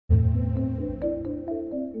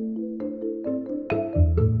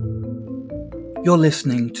You're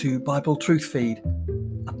listening to Bible Truth Feed,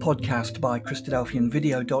 a podcast by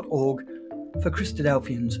Christadelphianvideo.org for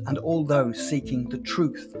Christadelphians and all those seeking the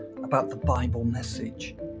truth about the Bible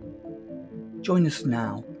message. Join us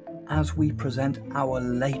now as we present our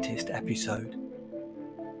latest episode.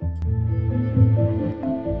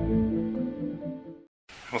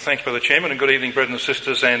 Well, thank you, Brother Chairman, and good evening, brothers and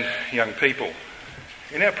sisters and young people.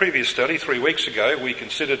 In our previous study, 3 weeks ago, we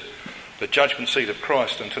considered the judgment seat of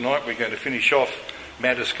Christ, and tonight we're going to finish off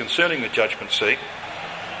matters concerning the judgment seat,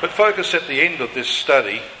 but focus at the end of this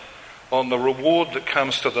study on the reward that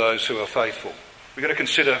comes to those who are faithful. We're going to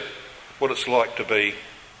consider what it's like to be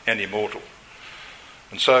an immortal.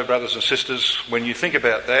 And so, brothers and sisters, when you think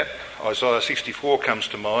about that, Isaiah 64 comes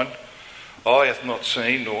to mind. Eye hath not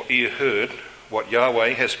seen nor ear heard what Yahweh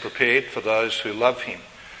has prepared for those who love him.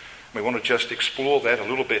 We want to just explore that a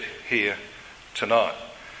little bit here tonight.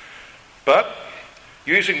 But,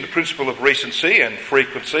 using the principle of recency and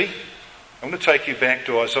frequency, I'm going to take you back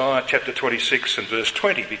to Isaiah chapter 26 and verse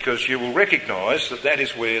 20, because you will recognise that that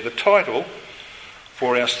is where the title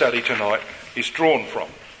for our study tonight is drawn from.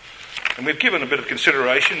 And we've given a bit of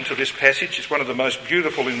consideration to this passage. It's one of the most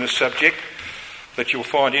beautiful in this subject that you'll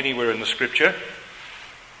find anywhere in the Scripture.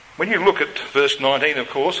 When you look at verse 19, of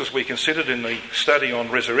course, as we considered in the study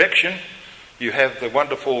on resurrection, you have the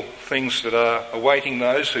wonderful things that are awaiting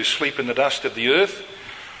those who sleep in the dust of the earth.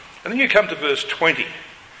 And then you come to verse 20.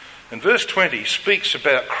 And verse 20 speaks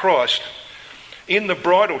about Christ in the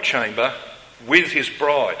bridal chamber with his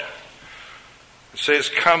bride. It says,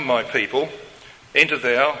 "Come, my people, enter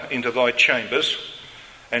thou into thy chambers,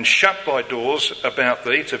 and shut thy doors about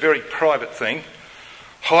thee." It's a very private thing.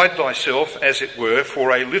 "Hide thyself, as it were,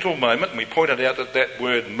 for a little moment." And we pointed out that that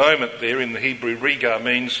word moment there in the Hebrew riga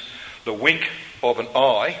means the wink of an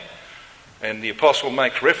eye. And the apostle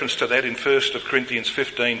makes reference to that in 1 Corinthians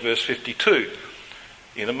 15 verse 52.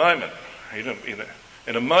 In a moment.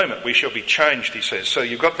 In a moment we shall be changed, he says. So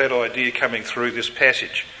you've got that idea coming through this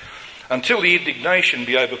passage. Until the indignation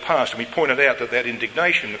be overpassed. And we pointed out that that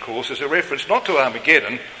indignation, of course, is a reference not to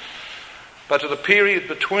Armageddon, but to the period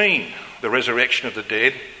between the resurrection of the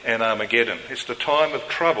dead and Armageddon. It's the time of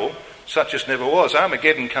trouble such as never was.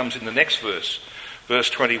 Armageddon comes in the next verse, verse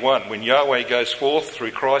 21, when Yahweh goes forth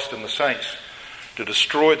through Christ and the saints to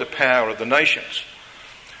destroy the power of the nations.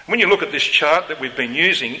 When you look at this chart that we've been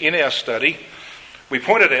using in our study, we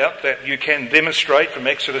pointed out that you can demonstrate from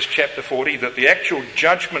Exodus chapter 40 that the actual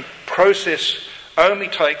judgment process only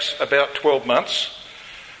takes about 12 months.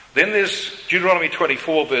 Then there's Deuteronomy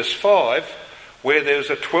 24 verse 5, where there's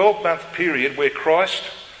a 12-month period where Christ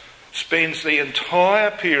spends the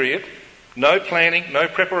entire period, no planning, no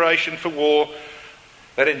preparation for war,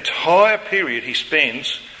 that entire period he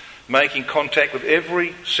spends making contact with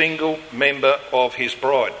every single member of his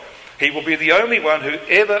bride. He will be the only one who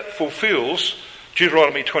ever fulfills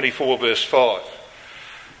Deuteronomy 24 verse 5.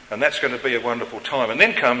 And that's going to be a wonderful time. And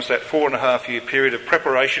then comes that 4.5 year period of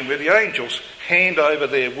preparation where the angels hand over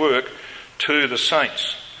their work to the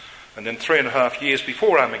saints. And then 3.5 years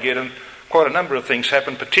before Armageddon, quite a number of things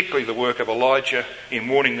happen, particularly the work of Elijah in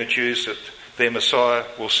warning the Jews that their Messiah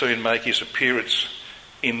will soon make his appearance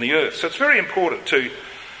in the earth. So it's very important to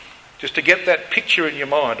get that picture in your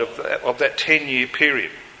mind of that 10-year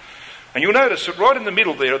period. And you'll notice that right in the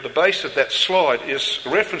middle there at the base of that slide is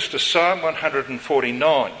a reference to Psalm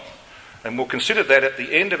 149. And we'll consider that at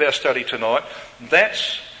the end of our study tonight.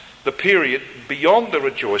 That's the period beyond the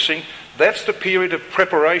rejoicing. That's the period of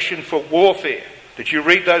preparation for warfare. Did you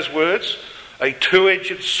read those words? A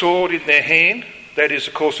two-edged sword in their hand. That is,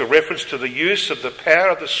 of course, a reference to the use of the power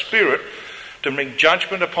of the Spirit to bring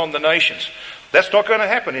judgment upon the nations. That's not going to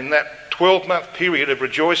happen in that 12-month period of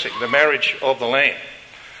rejoicing, the marriage of the Lamb.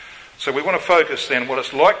 So we want to focus then on what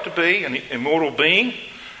it's like to be an immortal being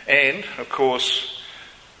and, of course,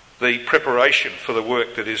 the preparation for the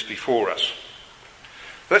work that is before us.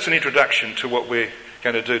 That's an introduction to what we're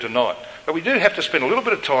going to do tonight. But we do have to spend a little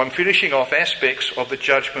bit of time finishing off aspects of the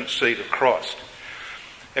judgment seat of Christ.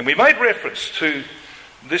 And we made reference to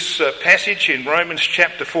this passage in Romans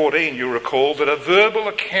chapter 14, you'll recall, that a verbal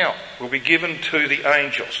account will be given to the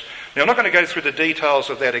angels. Now, I'm not going to go through the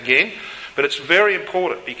details of that again, but it's very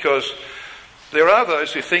important because there are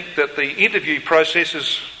those who think that the interview process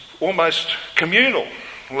is almost communal.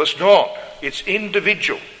 Well, it's not. It's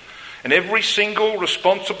individual. And every single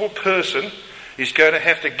responsible person is going to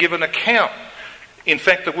have to give an account. In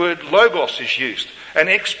fact, the word logos is used, an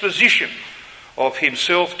exposition of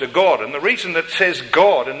himself to God. And the reason that says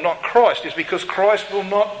God and not Christ is because Christ will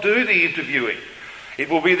not do the interviewing. It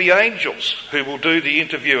will be the angels who will do the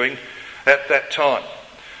interviewing at that time.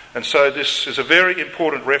 And so this is a very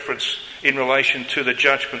important reference in relation to the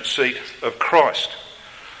judgment seat of Christ.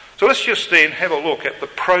 So let's just then have a look at the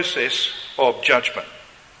process of judgment.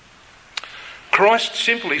 Christ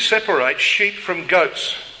simply separates sheep from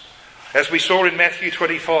goats, as we saw in Matthew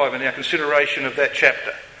 25 in our consideration of that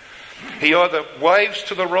chapter. He either waves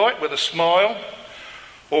to the right with a smile,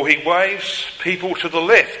 or he waves people to the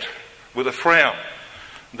left with a frown.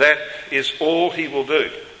 That is all he will do.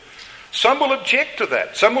 Some will object to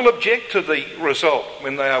that. Some will object to the result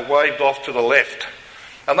when they are waved off to the left,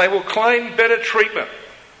 and they will claim better treatment.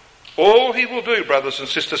 All he will do, brothers and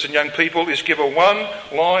sisters and young people, is give a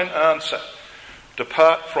one-line answer.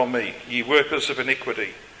 Depart from me, ye workers of iniquity.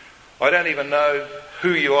 I don't even know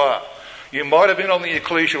who you are. You might have been on the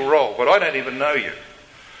ecclesial roll, but I don't even know you,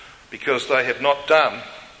 because they have not done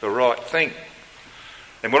the right thing.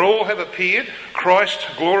 And when all have appeared, Christ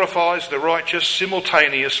glorifies the righteous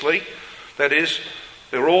simultaneously. That is,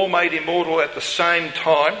 they're all made immortal at the same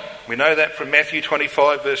time. We know that from Matthew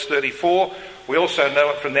 25 verse 34. We also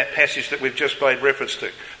know it from that passage that we've just made reference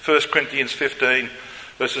to, 1 Corinthians 15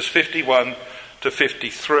 verses 51 to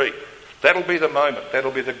 53. That'll be the moment.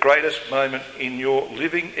 That'll be the greatest moment in your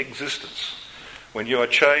living existence, when you are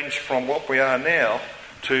changed from what we are now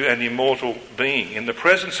to an immortal being, in the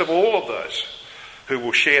presence of all of those who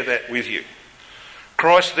will share that with you.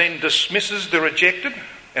 Christ then dismisses the rejected,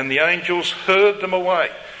 and the angels herd them away,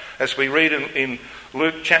 as we read in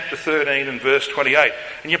Luke chapter 13 and verse 28.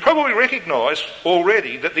 And you probably recognise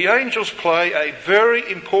already that the angels play a very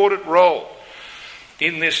important role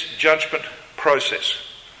in this judgment process.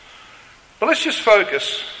 But let's just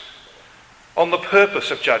focus on the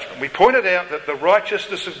purpose of judgment. We pointed out that the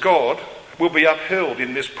righteousness of God will be upheld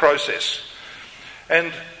in this process.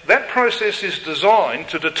 And that process is designed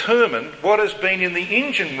to determine what has been in the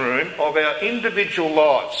engine room of our individual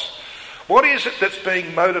lives. What is it that's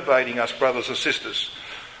been motivating us, brothers and sisters?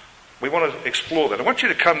 We want to explore that. I want you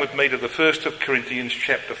to come with me to the 1st of Corinthians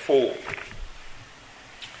chapter 4.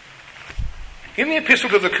 In the epistle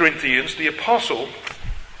to the Corinthians, the apostle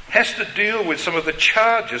has to deal with some of the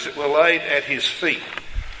charges that were laid at his feet.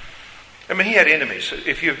 I mean, he had enemies.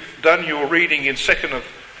 If you've done your reading in 2nd of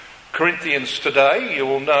Corinthians today, you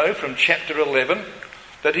will know from chapter 11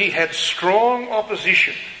 that he had strong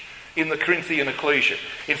opposition in the Corinthian ecclesia.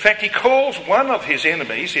 In fact, he calls one of his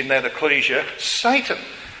enemies in that ecclesia Satan.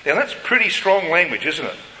 Now that's pretty strong language, isn't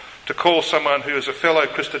it? To call someone who is a fellow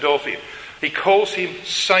Christadelphian. He calls him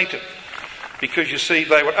Satan, because you see,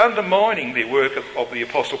 they were undermining the work of the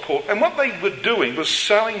Apostle Paul, and what they were doing was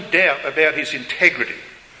sowing doubt about his integrity.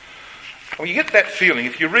 Well, you get that feeling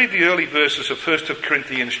if you read the early verses of 1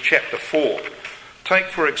 Corinthians chapter 4. Take,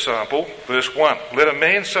 for example, verse 1. Let a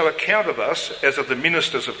man so account of us as of the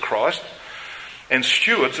ministers of Christ and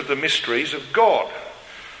stewards of the mysteries of God.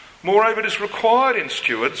 Moreover, it is required in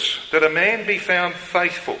stewards that a man be found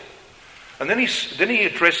faithful. And then he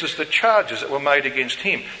addresses the charges that were made against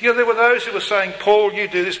him. You know, there were those who were saying, Paul, you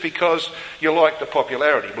do this because you like the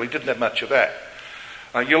popularity. Well, he didn't have much of that.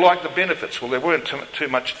 You like the benefits. Well, there weren't too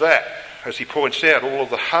much of that. As he points out, all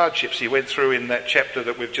of the hardships he went through in that chapter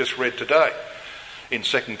that we've just read today in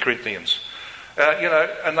 2 Corinthians.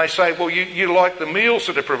 And they say, well, you like the meals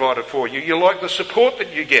that are provided for you. You like the support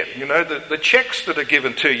that you get. You know, the checks that are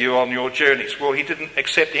given to you on your journeys. Well, he didn't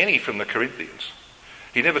accept any from the Corinthians.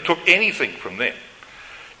 He never took anything from them.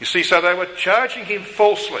 You see, so they were charging him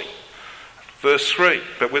falsely. Verse 3,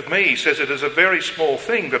 but with me, he says, it is a very small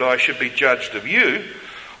thing that I should be judged of you,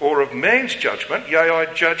 or of man's judgment, yea,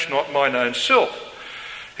 I judge not mine own self.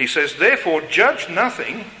 He says, therefore judge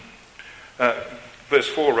nothing, verse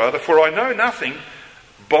 4 rather, for I know nothing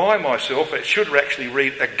by myself. It should actually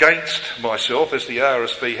read against myself, as the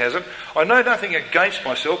RSV has it. I know nothing against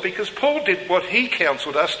myself, because Paul did what he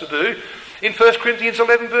counselled us to do in 1 Corinthians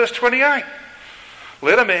 11 verse 28.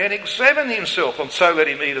 Let a man examine himself, and so let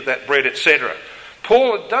him eat of that bread, etc.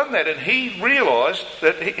 Paul had done that, and he realised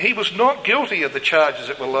that he was not guilty of the charges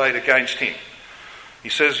that were laid against him. He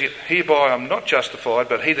says, hereby I am not justified,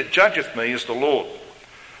 but he that judgeth me is the Lord.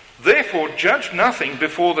 Therefore judge nothing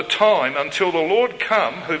before the time until the Lord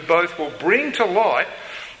come, who both will bring to light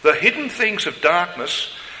the hidden things of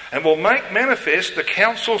darkness, and will make manifest the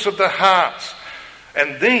counsels of the hearts.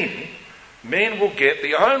 And then men will get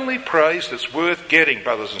the only praise that's worth getting,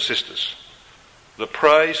 brothers and sisters. The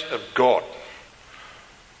praise of God.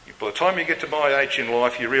 By the time you get to my age in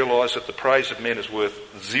life, you realise that the praise of men is worth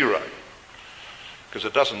zero, because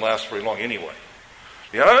it doesn't last very long anyway.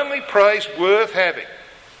 The only praise worth having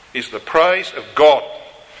is the praise of God.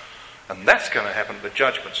 And that's going to happen at the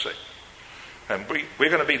judgment seat. And we're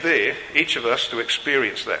going to be there, each of us, to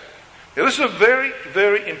experience that. Now, this is a very,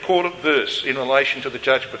 very important verse in relation to the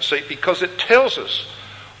judgment seat because it tells us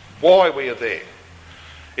why we are there.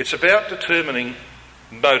 It's about determining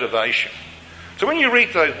motivation. So when you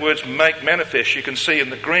read those words, make manifest, you can see in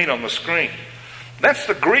the green on the screen. That's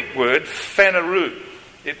the Greek word phaneroo.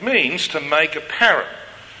 It means to make apparent,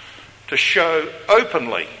 to show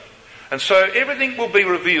openly. And so everything will be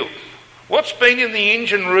revealed. What's been in the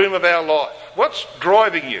engine room of our life? What's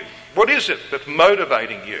driving you? What is it that's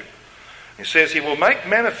motivating you? He says he will make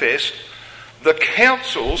manifest the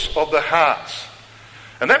counsels of the hearts.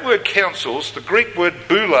 And that word counsels, the Greek word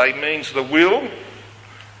boule, means the will,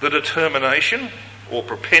 the determination or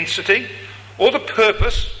propensity, or the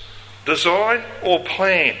purpose, design or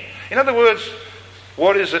plan. In other words,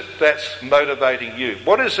 what is it that's motivating you?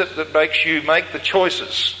 What is it that makes you make the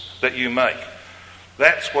choices that you make?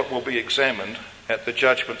 That's what will be examined at the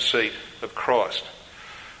judgment seat of Christ.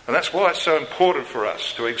 And that's why it's so important for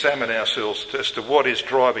us to examine ourselves as to what is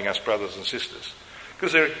driving us, brothers and sisters.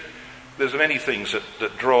 Because there's many things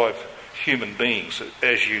that drive human beings,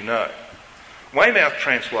 as you know. Weymouth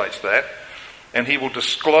translates that, and he will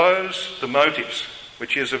disclose the motives,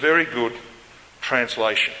 which is a very good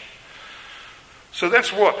translation. So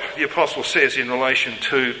that's what the apostle says in relation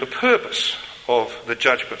to the purpose of the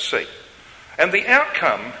judgment seat. And the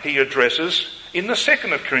outcome he addresses in the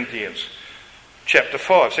 2nd of Corinthians, chapter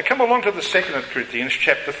 5. So come along to the 2nd of Corinthians,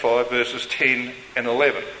 chapter 5, verses 10 and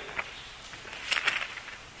 11.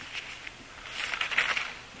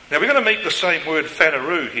 Now we're going to meet the same word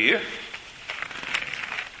phaneroo here.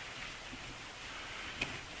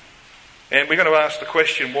 And we're going to ask the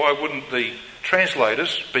question, why wouldn't the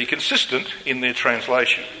translators be consistent in their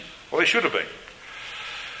translation? Well, they should have been.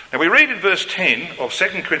 Now we read in verse 10 of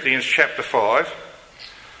 2 Corinthians chapter 5,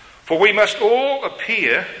 "For we must all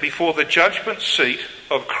appear before the judgment seat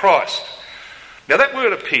of Christ." Now that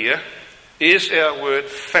word appear is our word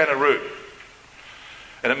phaneroo.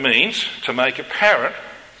 And it means to make apparent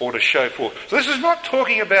or to show forth. So this is not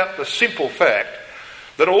talking about the simple fact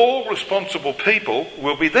that all responsible people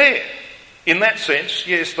will be there. In that sense,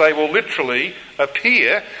 yes, they will literally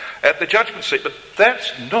appear at the judgment seat, but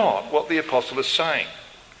that's not what the apostle is saying.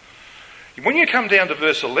 When you come down to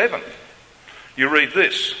verse 11, you read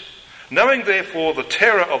this: "Knowing therefore the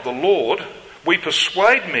terror of the Lord, we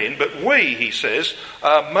persuade men, but we," he says,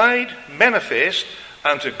 "are made manifest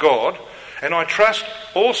unto God, and I trust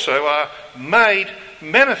also are made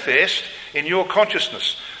manifest in your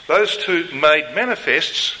consciousness." Those two made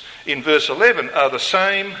manifests in verse 11 are the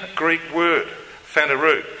same Greek word,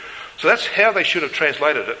 phaneroo. So that's how they should have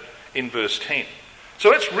translated it in verse 10. So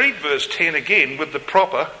let's read verse 10 again with the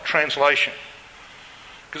proper translation.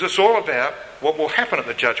 Because it's all about what will happen at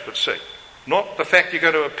the judgment seat, not the fact you're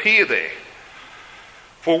going to appear there.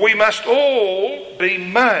 "For we must all be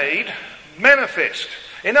made manifest."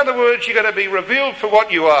 In other words, you're going to be revealed for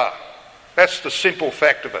what you are. That's the simple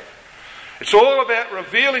fact of it. It's all about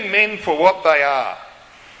revealing men for what they are.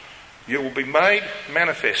 You will be made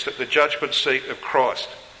manifest at the judgment seat of Christ,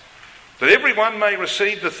 that everyone may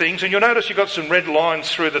receive the things. And you'll notice you've got some red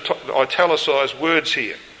lines through the italicised words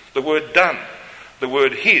here. The word done, the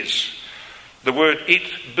word his, the word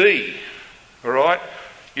it be. All right?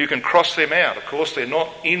 You can cross them out. Of course, they're not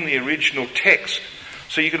in the original text.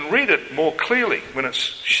 So you can read it more clearly when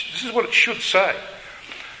this is what it should say.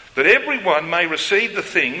 That everyone may receive the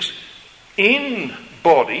things in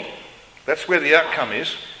body, that's where the outcome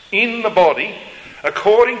is, in the body,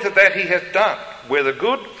 according to that he hath done, whether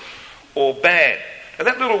good or bad. And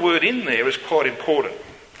that little word in there is quite important,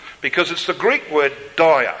 because it's the Greek word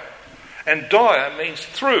dia. And dia means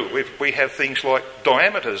through. We have things like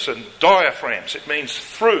diameters and diaphragms. It means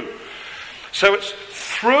through. So it's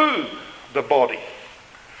through the body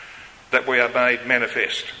that we are made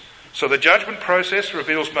manifest. So the judgment process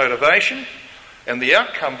reveals motivation, and the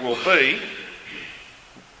outcome will be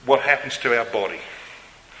what happens to our body.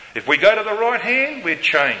 If we go to the right hand, we're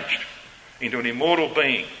changed into an immortal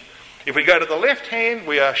being. If we go to the left hand,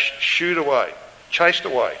 we are chased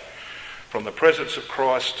away from the presence of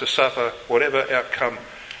Christ to suffer whatever outcome,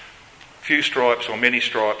 few stripes or many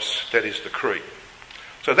stripes, that is decreed.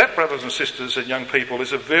 So that, brothers and sisters and young people,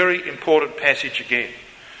 is a very important passage again,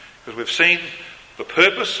 because we've seen the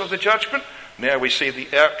purpose of the judgment, now we see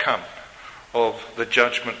the outcome of the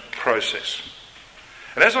judgment process.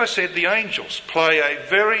 And as I said, the angels play a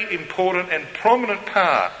very important and prominent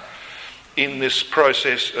part in this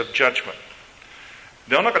process of judgment.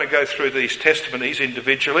 Now, I'm not going to go through these testimonies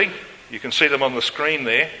individually. You can see them on the screen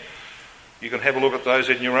there. You can have a look at those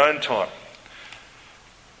in your own time.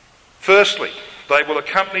 Firstly, they will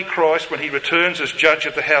accompany Christ when he returns as judge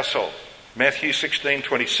of the household. Matthew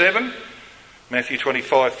 16:27, Matthew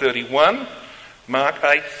 25:31, Mark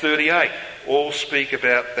 8:38 all speak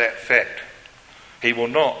about that fact. He will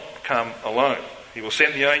not come alone. He will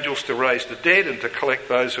send the angels to raise the dead and to collect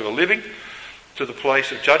those who are living to the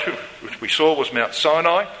place of judgment, which we saw was Mount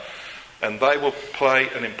Sinai, and they will play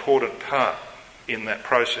an important part in that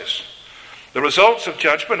process. The results of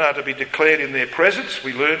judgment are to be declared in their presence.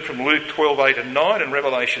 We learn from Luke 12:8 and 9 and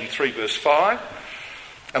Revelation 3 verse 5.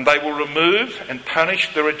 And they will remove and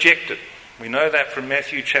punish the rejected. We know that from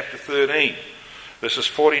Matthew chapter 13, verses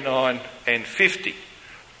 49 and 50. It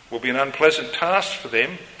will be an unpleasant task for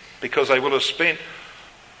them because they will have spent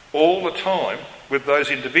all the time with those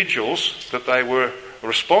individuals that they were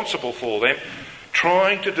responsible for them,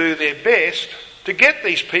 trying to do their best to get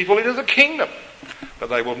these people into the kingdom. But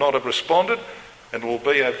they will not have responded, and it will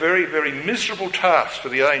be a very, very miserable task for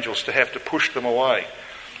the angels to have to push them away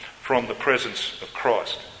from the presence of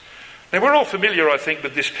Christ. Now we're all familiar, I think,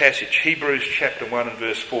 with this passage, Hebrews chapter 1 and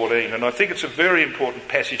verse 14, and I think it's a very important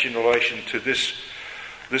passage in relation to this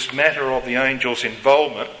matter of the angels'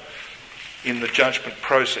 involvement in the judgment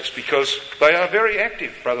process, because they are very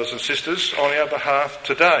active, brothers and sisters, on our behalf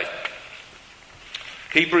today.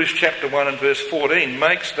 Hebrews chapter 1 and verse 14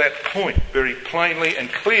 makes that point very plainly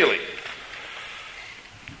and clearly.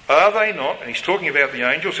 Are they not, and he's talking about the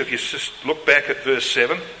angels, if you just look back at verse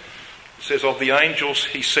 7, it says of the angels,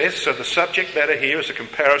 he says, so the subject matter here is a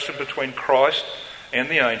comparison between Christ and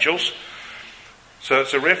the angels. So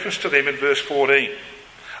it's a reference to them in verse 14.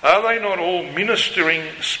 Are they not all ministering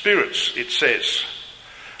spirits, it says.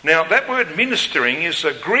 Now that word ministering is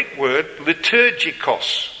a Greek word,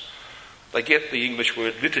 liturgikos. They get the English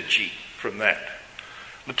word liturgy from that.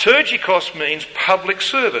 Liturgikos means public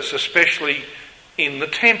service, especially in the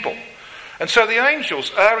temple. And so the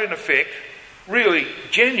angels are in effect really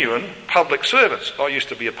genuine public servants. I used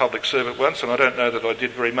to be a public servant once, and I don't know that I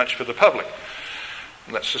did very much for the public.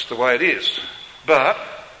 And that's just the way it is. But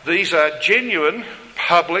these are genuine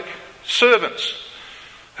public servants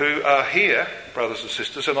who are here, brothers and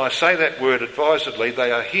sisters, and I say that word advisedly,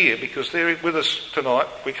 they are here because they're with us tonight.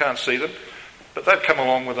 We can't see them, but they've come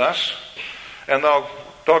along with us, and they'll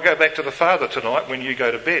go back to the Father tonight when you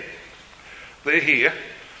go to bed. They're here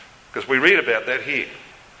because we read about that here.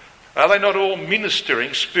 Are they not all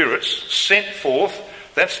ministering spirits sent forth?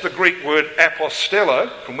 That's the Greek word apostello,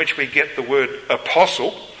 from which we get the word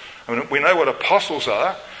apostle. I mean, we know what apostles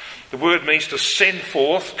are. The word means to send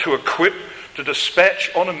forth, to equip, to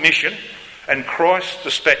dispatch on a mission, and Christ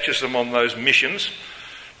dispatches them on those missions.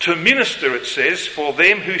 To minister, it says, for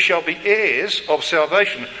them who shall be heirs of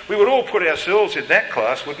salvation. We would all put ourselves in that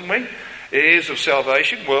class, wouldn't we? Heirs of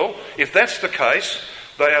salvation. Well, if that's the case,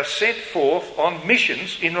 they are sent forth on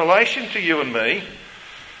missions in relation to you and me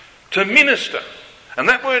to minister. And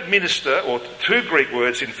that word minister, or two Greek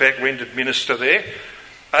words in fact rendered minister there,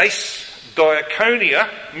 eis diakonia,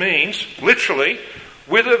 means literally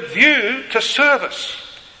with a view to service.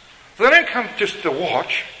 They don't come just to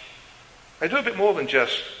watch. They do a bit more than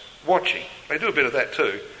just watching. They do a bit of that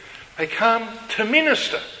too. They come to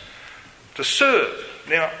minister, to serve.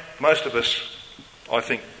 Now, most of us, I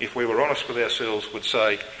think, if we were honest with ourselves, would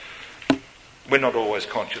say we're not always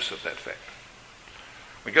conscious of that fact.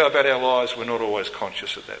 We go about our lives, we're not always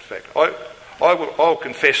conscious of that fact. I'll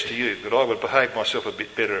confess to you that I would behave myself a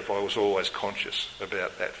bit better if I was always conscious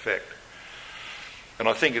about that fact. And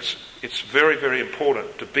I think it's very, very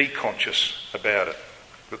important to be conscious about it.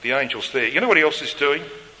 But the angel's there. You know what else is doing?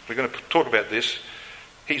 We're going to talk about this.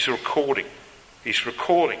 He's recording. He's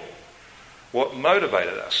recording what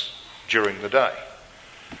motivated us during the day.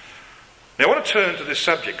 Now I want to turn to this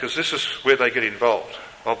subject because this is where they get involved,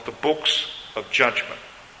 of the books of judgment.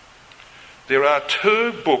 There are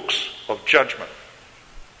two books of judgment.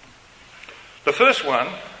 The first one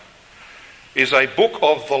is a book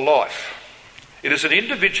of the life. It is an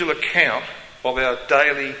individual account of our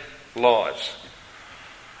daily lives.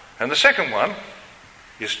 And the second one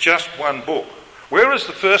is just one book. Whereas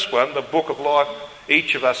the first one, the book of life,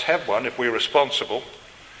 each of us have one if we're responsible.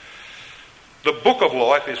 The book of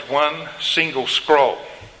life is one single scroll.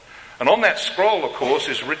 And on that scroll, of course,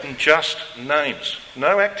 is written just names.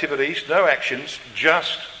 No activities, no actions,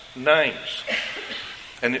 just names.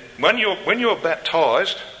 And when you're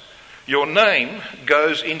baptised, your name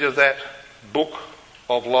goes into that book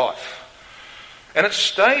of life. And it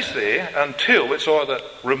stays there until it's either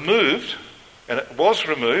removed, and it was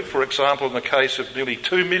removed, for example, in the case of nearly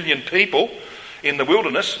 2 million people in the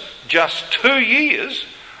wilderness, just 2 years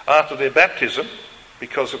after their baptism,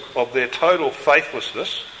 because of their total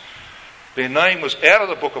faithlessness. Their name was out of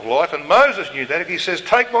the book of life, and Moses knew that. If he says,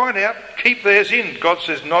 take mine out, keep theirs in, God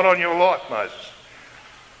says, not on your life, Moses.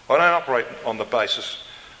 I don't operate on the basis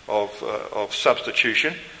of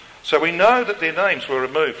substitution. So we know that their names were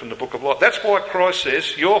removed from the book of life. That's why Christ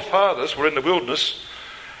says, your fathers were in the wilderness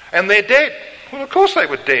and they're dead. Well, of course they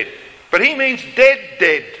were dead. But he means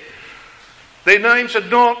dead. Their names are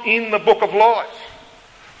not in the book of life.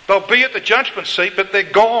 They'll be at the judgment seat, but they're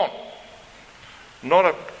gone. Not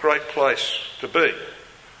a great place to be.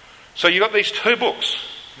 So you've got these two books.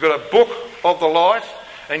 You've got a book of the life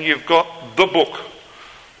and you've got the book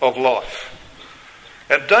of life.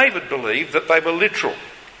 And David believed that they were literal.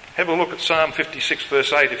 Have a look at Psalm 56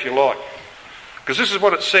 verse 8 if you like. Because this is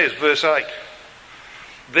what it says, verse 8.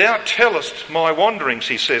 Thou tellest my wanderings,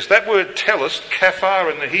 he says. That word tellest,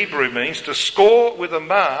 kafar in the Hebrew, means to score with a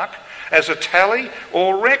mark as a tally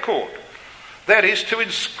or record. That is to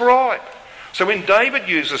inscribe. So when David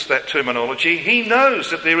uses that terminology, he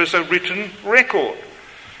knows that there is a written record.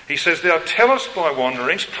 He says, thou tellest my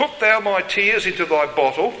wanderings, put thou my tears into thy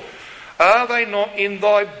bottle. Are they not in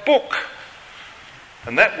thy book?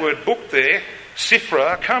 And that word book there,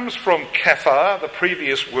 sifra, comes from kafar, the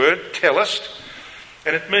previous word, tellest,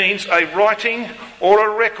 and it means a writing or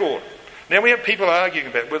a record. Now we have people arguing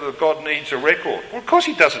about whether God needs a record. Well, of course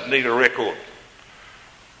he doesn't need a record.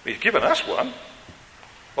 He's given us one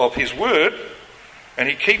of his word, and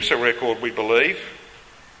he keeps a record, we believe,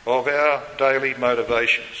 of our daily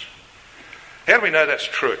motivations. How do we know that's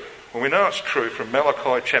true? Well, we know it's true from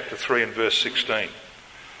Malachi chapter 3 and verse 16.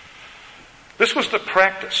 This was the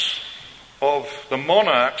practice of the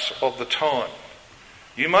monarchs of the time.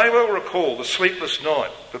 You may well recall the sleepless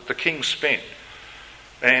night that the king spent,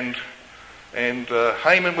 and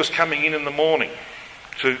Haman was coming in the morning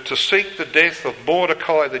to seek the death of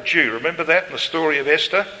Mordecai the Jew. Remember that in the story of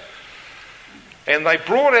Esther? And they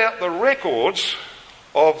brought out the records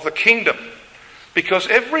of the kingdom, because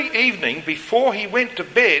every evening before he went to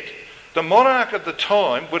bed, the monarch of the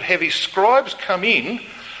time would have his scribes come in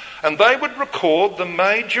and they would record the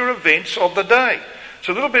major events of the day. It's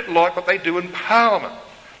a little bit like what they do in Parliament.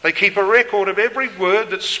 They keep a record of every word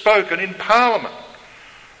that's spoken in Parliament.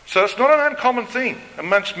 So it's not an uncommon thing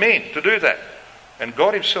amongst men to do that. And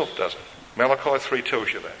God himself does it. Malachi 3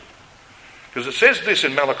 tells you that. Because it says this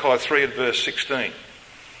in Malachi 3 and verse 16.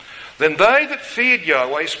 Then they that feared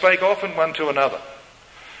Yahweh spake often one to another.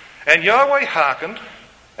 And Yahweh hearkened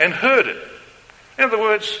and heard it. In other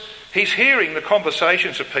words, he's hearing the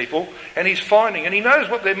conversations of people and he's finding, and he knows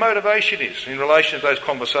what their motivation is in relation to those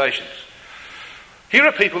conversations. Here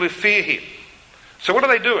are people who fear him. So what are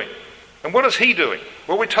they doing? And what is he doing?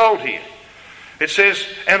 Well, we're told here. It says,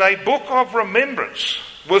 and a book of remembrance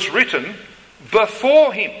was written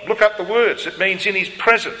before him. Look up the words. It means in his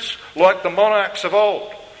presence, like the monarchs of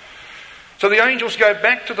old. So the angels go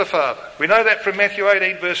back to the Father. We know that from Matthew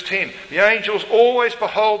 18 verse 10. The angels always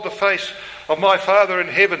behold the face of my Father in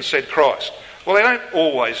heaven, said Christ. Well, they're not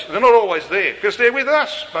always there, because they're with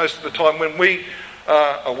us most of the time when we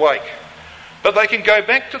are awake. But they can go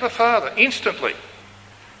back to the Father instantly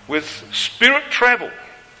with spirit travel.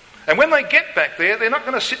 And when they get back there, they're not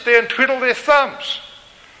going to sit there and twiddle their thumbs.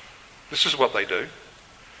 This is what they do.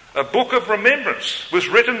 A book of remembrance was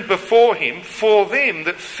written before him for them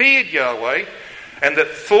that feared Yahweh and that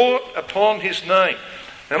thought upon his name.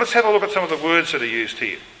 Now let's have a look at some of the words that are used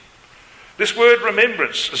here. This word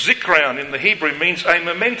remembrance, zikron in the Hebrew, means a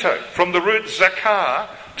memento, from the root zakar,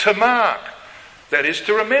 to mark. That is,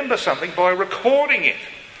 to remember something by recording it.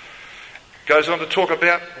 Goes on to talk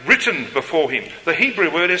about written before him. The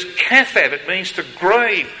Hebrew word is kathab. It means to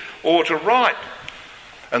grave or to write.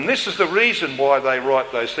 And this is the reason why they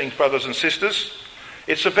write those things, brothers and sisters.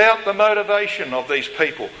 It's about the motivation of these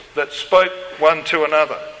people that spoke one to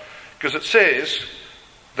another. Because it says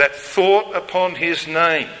that thought upon his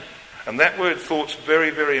name. And that word thought's very,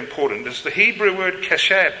 very important. It's the Hebrew word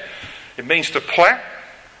kashab. It means to plait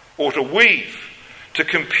or to weave, to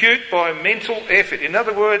compute by mental effort. In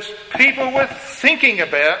other words, people were thinking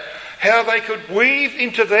about how they could weave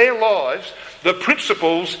into their lives the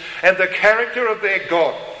principles and the character of their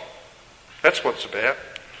God. That's what it's about.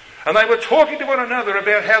 And they were talking to one another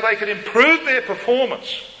about how they could improve their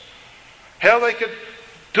performance, how they could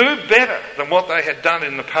do better than what they had done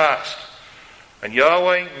in the past. And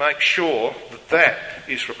Yahweh makes sure that that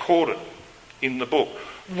is recorded in the book.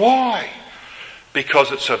 Why?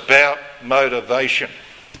 Because it's about motivation.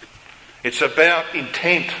 It's about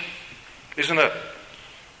intent, isn't it?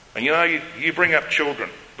 And you know, you bring up children.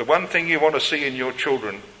 The one thing you want to see in your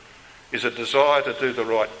children is a desire to do the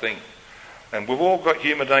right thing. And we've all got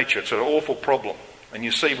human nature. It's an awful problem. And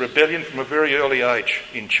you see rebellion from a very early age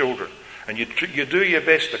in children. and you do your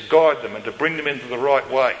best to guide them and to bring them into the right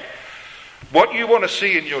way. What you want to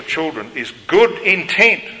see in your children is good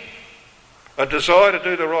intent, a desire to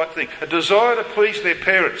do the right thing, a desire to please their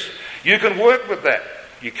parents. You can work with that.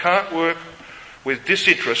 You can't work with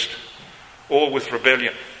disinterest or with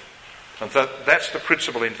rebellion. And that's the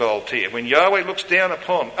principle involved here. When Yahweh looks down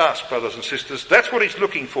upon us, brothers and sisters, that's what he's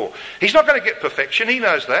looking for. He's not going to get perfection, he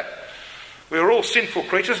knows that. We're all sinful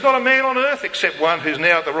creatures. Not a man on earth except one who's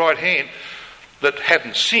now at the right hand that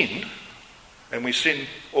hadn't sinned, and we sin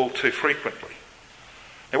all too frequently.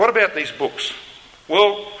 Now what about these books?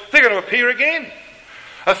 Well, they're going to appear again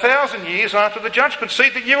 1,000 years after the judgment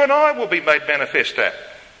seat that you and I will be made manifest at.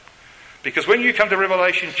 Because when you come to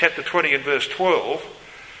Revelation chapter 20 and verse 12,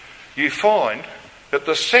 you find that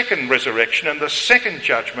the second resurrection and the second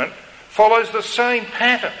judgment follows the same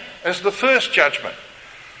pattern as the first judgment.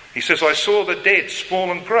 He says, I saw the dead,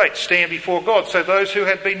 small and great, stand before God. So those who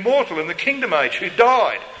had been mortal in the kingdom age, who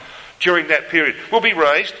died during that period, will be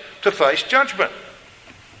raised to face judgment.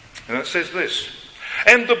 And it says this,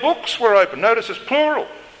 and the books were opened. Notice it's plural.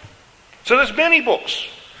 So there's many books,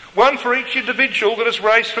 one for each individual that is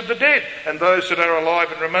raised from the dead and those that are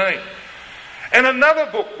alive and remain. And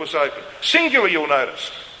another book was opened, singular you'll notice,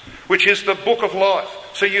 which is the book of life.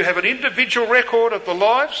 So you have an individual record of the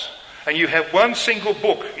lives, and you have one single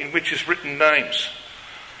book in which is written names.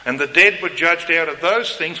 And the dead were judged out of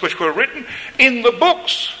those things which were written in the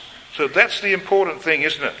books. So that's the important thing,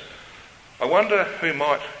 isn't it? I wonder who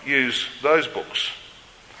might use those books.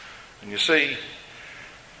 And you see,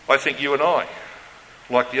 I think you and I,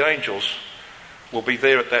 like the angels, will be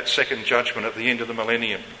there at that second judgment at the end of the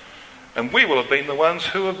millennium. And we will have been the ones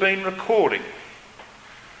who have been recording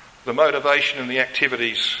the motivation and the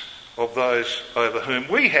activities of those over whom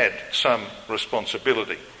we had some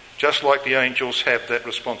responsibility, just like the angels have that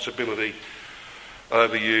responsibility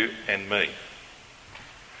over you and me.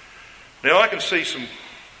 Now I can see some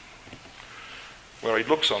worried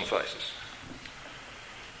looks on faces,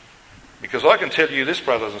 because I can tell you this,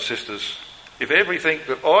 brothers and sisters, if everything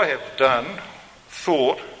that I have done,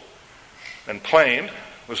 thought and planned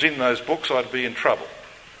was in those books, I'd be in trouble.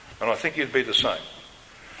 And I think you'd be the same.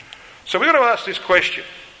 So we've got to ask this question.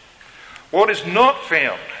 What is not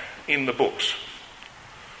found in the books?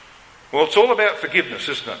 Well, it's all about forgiveness,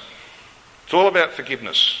 isn't it? It's all about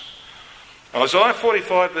forgiveness. Isaiah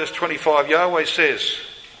 45 verse 25, Yahweh says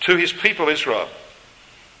to his people Israel,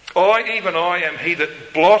 I, even I, am he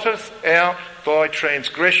that blotteth out thy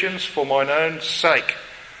transgressions for mine own sake,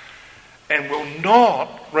 and will not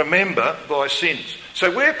remember thy sins.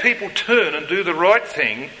 So where people turn and do the right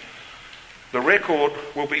thing, the record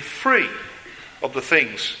will be free of the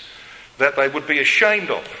things that they would be ashamed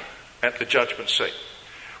of at the judgment seat.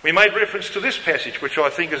 We made reference to this passage, which I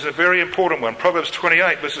think is a very important one. Proverbs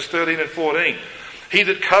 28 verses 13 and 14. He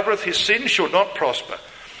that covereth his sins shall not prosper,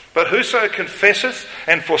 but whoso confesseth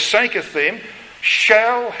and forsaketh them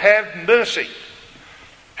shall have mercy.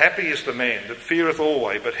 Happy is the man that feareth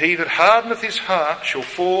always, but he that hardeneth his heart shall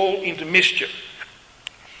fall into mischief.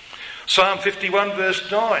 Psalm 51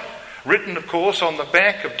 verse 9, written of course on the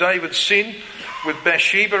back of David's sin with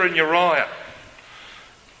Bathsheba and Uriah.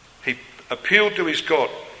 He appealed to his God.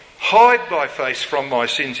 Hide thy face from my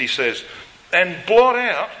sins, he says, and blot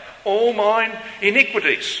out all mine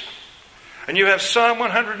iniquities. And you have Psalm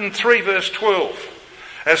 103 verse 12.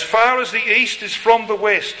 As far as the east is from the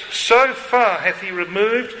west, so far hath he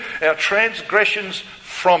removed our transgressions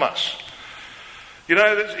from us. You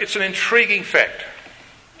know, it's an intriguing fact,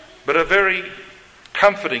 but a very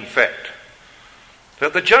comforting fact,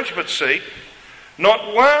 that the judgment seat,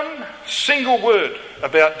 not one single word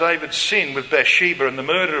about David's sin with Bathsheba and the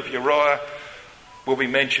murder of Uriah will be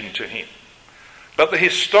mentioned to him. But the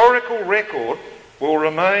historical record will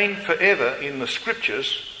remain forever in the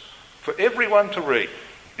scriptures for everyone to read.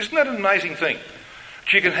 Isn't that an amazing thing?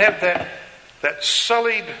 That you can have that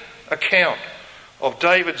sullied account of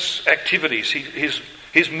David's activities,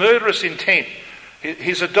 his murderous intent,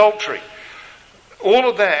 his adultery. All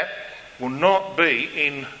of that will not be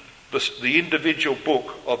in the individual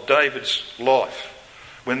book of David's life.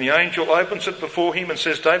 When the angel opens it before him and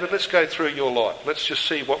says, David, let's go through your life. Let's just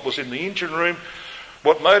see what was in the engine room.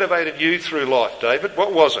 What motivated you through life, David?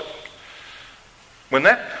 What was it? When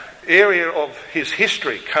that area of his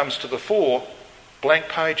history comes to the fore, blank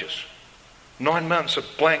pages. 9 months of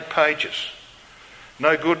blank pages.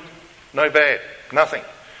 No good, no bad, nothing.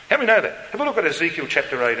 How many know that? Have a look at Ezekiel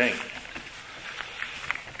chapter 18.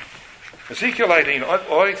 Ezekiel 18,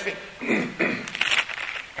 I think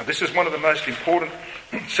this is one of the most important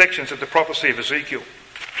sections of the prophecy of Ezekiel.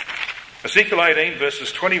 Ezekiel 18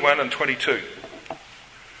 verses 21 and 22.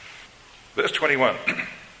 Verse 21.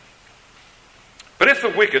 But if the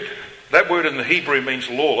wicked, that word in the Hebrew means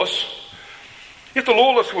lawless, if the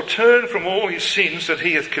lawless will turn from all his sins that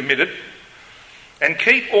he hath committed, and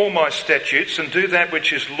keep all my statutes, and do that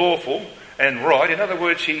which is lawful and right, in other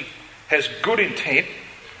words, he has good intent,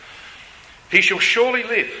 he shall surely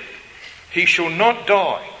live, he shall not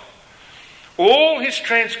die. All his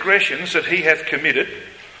transgressions that he hath committed,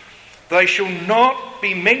 they shall not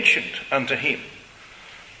be mentioned unto him.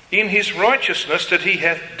 In his righteousness that he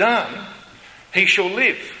hath done, he shall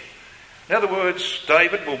live. In other words,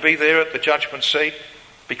 David will be there at the judgment seat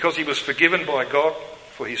because he was forgiven by God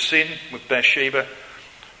for his sin with Bathsheba.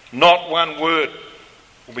 Not one word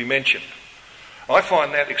will be mentioned. I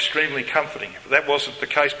find that extremely comforting. If that wasn't the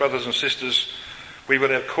case, brothers and sisters, we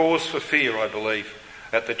would have cause for fear, I believe,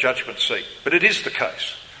 at the judgment seat. But it is the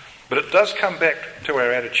case. But it does come back to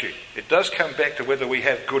our attitude. It does come back to whether we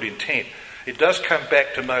have good intent. It does come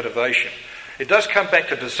back to motivation. It does come back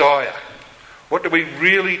to desire. What do we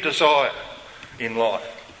really desire in life?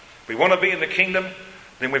 If we want to be in the kingdom,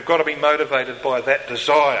 then we've got to be motivated by that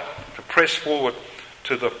desire to press forward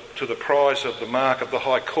to the prize of the mark of the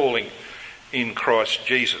high calling in Christ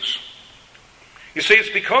Jesus. You see, it's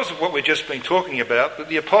because of what we've just been talking about that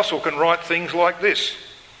the apostle can write things like this,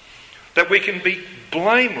 that we can be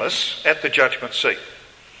blameless at the judgment seat.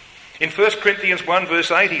 In 1 Corinthians 1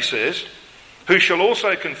 verse 8 he says, who shall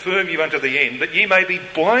also confirm you unto the end, that ye may be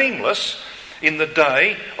blameless in the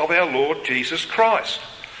day of our Lord Jesus Christ.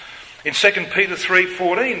 In 2 Peter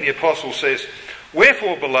 3:14 the apostle says,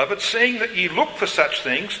 wherefore, beloved, seeing that ye look for such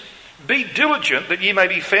things, be diligent that ye may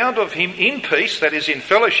be found of him in peace, that is, in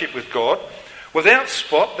fellowship with God, without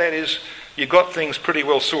spot, that is, you've got things pretty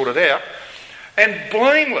well sorted out, and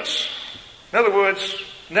blameless. In other words,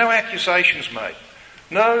 no accusations made,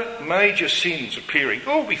 no major sins appearing.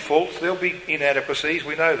 There will be faults, there'll be inadequacies,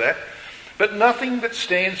 we know that, but nothing that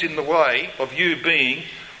stands in the way of you being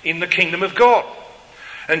in the kingdom of God.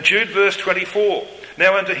 And Jude verse 24,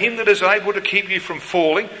 now unto him that is able to keep you from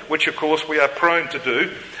falling, which of course we are prone to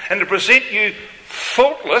do, and to present you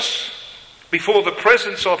faultless before the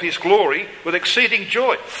presence of his glory with exceeding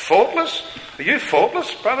joy. Faultless? Are you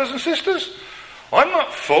faultless, brothers and sisters? I'm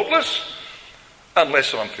not faultless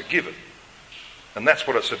unless I'm forgiven. And that's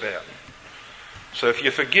what it's about. So if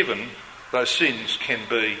you're forgiven, those sins can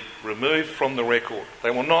be removed from the record.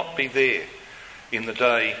 They will not be there in the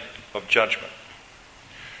day of judgment.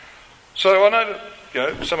 So I know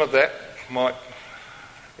that some of that might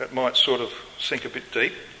sort of sink a bit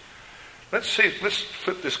deep. Let's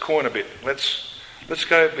flip this coin a bit. Let's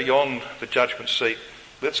go beyond the judgment seat.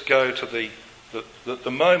 Let's go to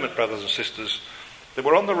the moment, brothers and sisters, that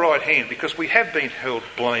we're on the right hand, because we have been held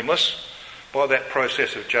blameless by that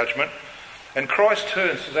process of judgment. And Christ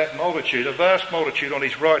turns to that multitude, a vast multitude on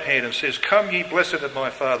his right hand, and says, come ye blessed of my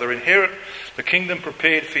Father, inherit the kingdom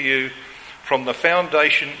prepared for you from the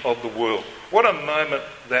foundation of the world. What a moment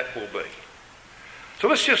that will be. So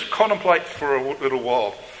let's just contemplate for a little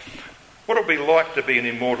while what it would be like to be an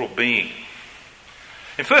immortal being.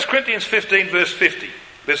 In 1 Corinthians 15 verse 50,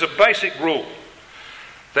 there's a basic rule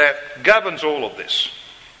that governs all of this,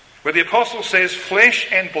 where the apostle says flesh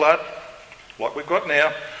and blood, like we've got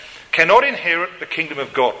now, cannot inherit the kingdom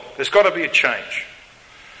of God. There's got to be a change.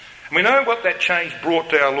 And we know what that change brought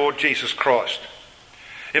to our Lord Jesus Christ.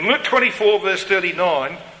 In Luke 24 verse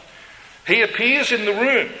 39, he appears in the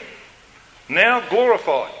room, now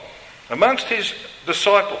glorified, amongst his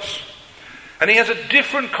disciples. And he has a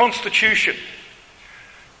different constitution.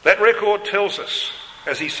 That record tells us,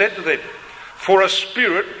 as he said to them, for a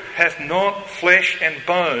spirit hath not flesh and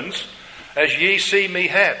bones, as ye see me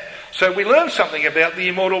have. So we learn something about the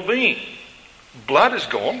immortal being. Blood is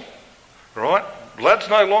gone, right? Blood's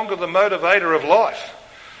no longer the motivator of life.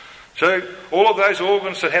 So all of those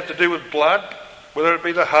organs that have to do with blood, whether it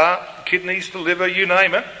be the heart, kidneys, the liver, you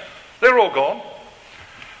name it, they're all gone.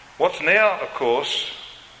 What's now, of course,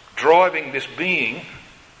 driving this being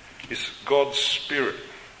is God's Spirit,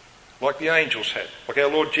 like the angels had, like our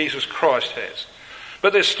Lord Jesus Christ has.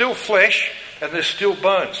 But there's still flesh and there's still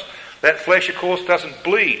bones. That flesh, of course, doesn't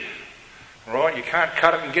bleed, right? You can't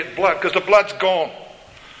cut it and get blood because the blood's gone.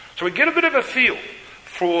 So we get a bit of a feel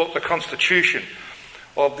for the constitution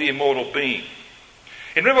of the immortal being.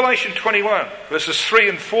 In Revelation 21, verses 3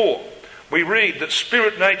 and 4, we read that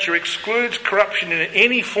spirit nature excludes corruption in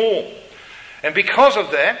any form. And because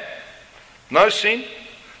of that, no sin,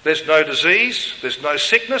 there's no disease, there's no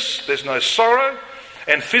sickness, there's no sorrow,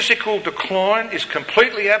 and physical decline is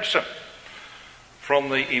completely absent from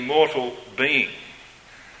the immortal being.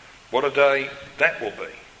 What a day that will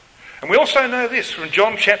be. And we also know this from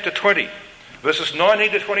John chapter 20, Verses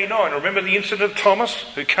 19 to 29. Remember the incident of Thomas,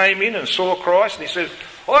 who came in and saw Christ, and he said,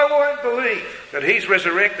 I won't believe that he's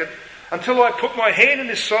resurrected until I put my hand in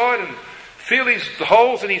his side and feel the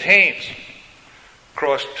holes in his hands.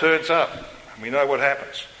 Christ turns up, and we know what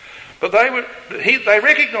happens. But they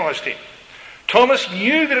recognised him. Thomas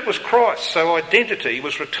knew that it was Christ, so identity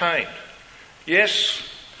was retained. Yes,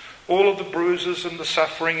 all of the bruises and the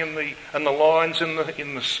suffering and the lines in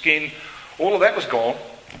the skin, all of that was gone,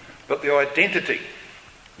 but the identity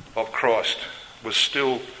of Christ was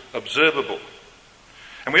still observable.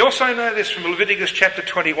 And we also know this from Leviticus chapter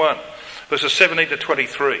 21, verses 17 to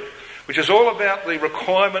 23, which is all about the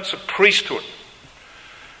requirements of priesthood.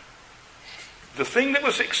 The thing that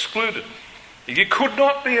was excluded, you could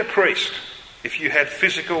not be a priest if you had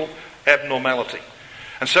physical abnormality.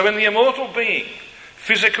 And so in the immortal being,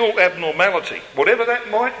 physical abnormality, whatever that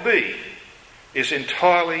might be, is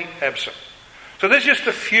entirely absent. So there's just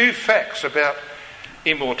a few facts about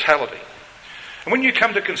immortality. And when you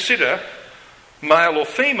come to consider male or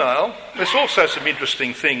female, there's also some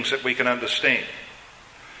interesting things that we can understand.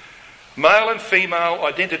 Male and female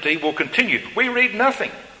identity will continue. We read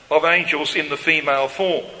nothing of angels in the female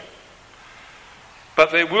form.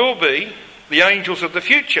 But there will be the angels of the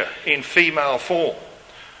future in female form,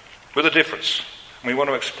 with a difference. And we want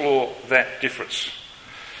to explore that difference.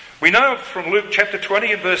 We know from Luke chapter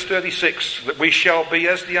 20 and verse 36 that we shall be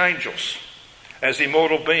as the angels, as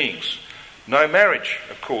immortal beings. No marriage,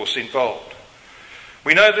 of course, involved.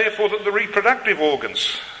 We know therefore that the reproductive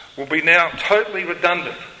organs will be now totally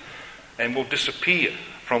redundant and will disappear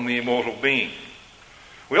from the immortal being.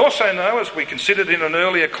 We also know, as we considered in an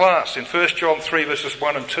earlier class in 1 John 3 verses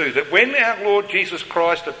 1 and 2, that when our Lord Jesus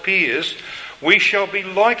Christ appears, we shall be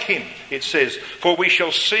like him, it says, for we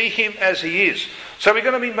shall see him as he is. So we're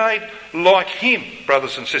going to be made like him,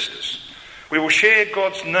 brothers and sisters. We will share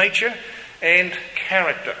God's nature and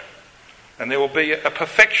character. And there will be a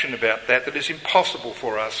perfection about that is impossible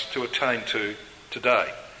for us to attain to today.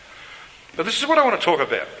 But this is what I want to talk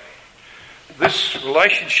about. This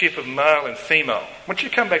relationship of male and female. I want you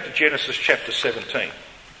to come back to Genesis chapter 17.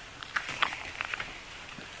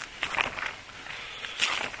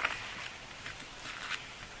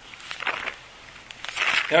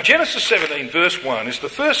 Now, Genesis 17 verse 1 is the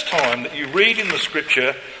first time that you read in the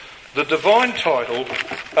scripture the divine title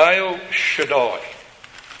El Shaddai.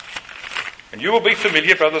 And you will be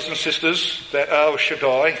familiar, brothers and sisters, that El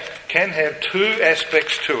Shaddai can have two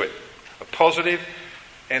aspects to it, a positive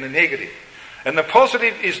and a negative. And the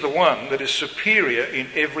positive is the one that is superior in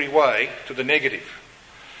every way to the negative.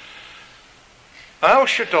 El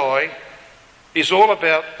Shaddai is all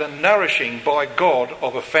about the nourishing by God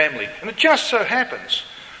of a family. And it just so happens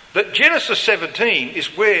that Genesis 17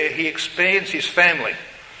 is where he expands his family.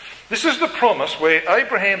 This is the promise where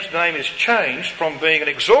Abraham's name is changed from being an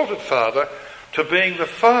exalted father to being the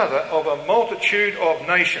father of a multitude of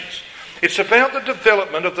nations. It's about the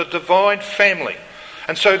development of the divine family.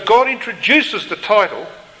 And so God introduces the title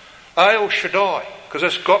El Shaddai, because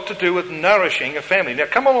it's got to do with nourishing a family. Now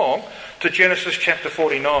come along to Genesis chapter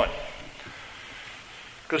 49,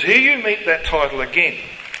 because here you meet that title again.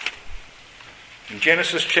 In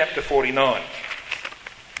Genesis chapter 49.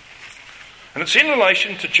 And it's in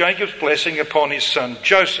relation to Jacob's blessing upon his son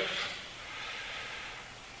Joseph.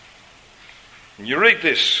 And you read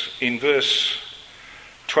this in verse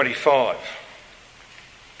 25.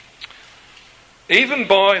 Even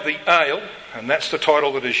by the Ale, and that's the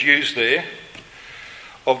title that is used there,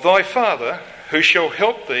 of thy father who shall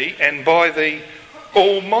help thee, and by the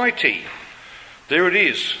Almighty. There it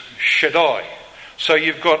is, Shaddai. So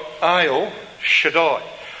you've got Ale Shaddai.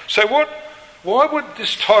 So why would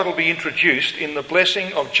this title be introduced in the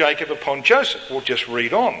blessing of Jacob upon Joseph? Well, just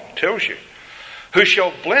read on, it tells you. Who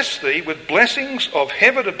shall bless thee with blessings of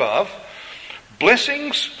heaven above,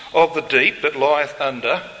 blessings of the deep that lieth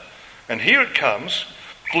under, and here it comes,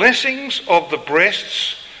 blessings of the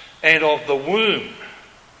breasts and of the womb.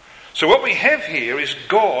 So what we have here is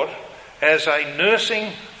God as a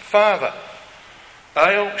nursing father,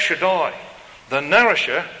 El Shaddai, the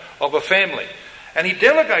nourisher of a family. And he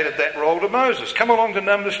delegated that role to Moses. Come along to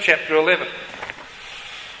Numbers chapter 11.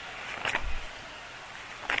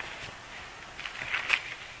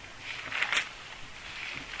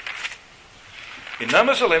 In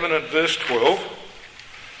Numbers 11 and verse 12,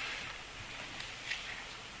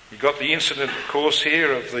 you've got the incident, of course,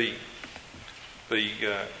 here of the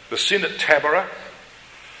sin at Taberah,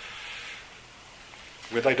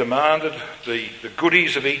 where they demanded the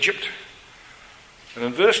goodies of Egypt. And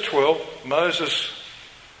in verse 12, Moses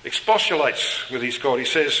expostulates with his God. He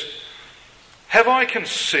says, have I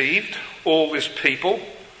conceived all this people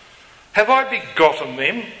Have I begotten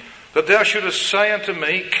them, that thou shouldest say unto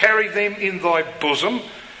me, carry them in thy bosom,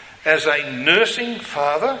 as a nursing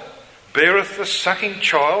father beareth the sucking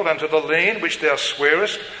child unto the land which thou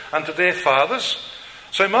swearest unto their fathers?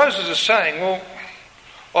 So Moses is saying, well,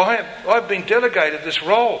 I've been delegated this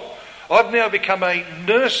role. I've now become a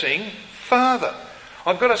nursing father.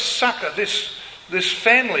 I've got to succour this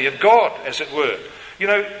family of God, as it were. You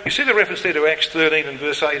know, you see the reference there to Acts 13 and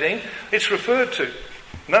verse 18? It's referred to.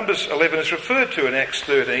 Numbers 11 is referred to in Acts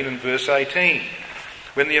 13 and verse 18.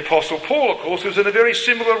 When the Apostle Paul, of course, who's in a very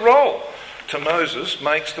similar role to Moses,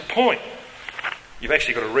 makes the point. You've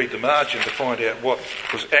actually got to read the margin to find out what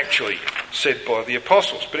was actually said by the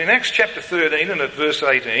apostles. But in Acts chapter 13 and at verse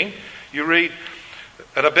 18, you read,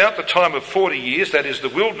 at about the time of 40 years, that is the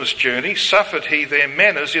wilderness journey, suffered he their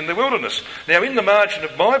manners in the wilderness. Now in the margin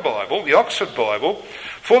of my Bible, the Oxford Bible,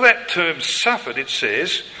 for that term suffered, it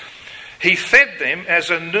says, he fed them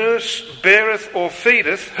as a nurse beareth or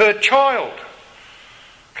feedeth her child.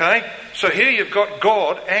 Okay, so here you've got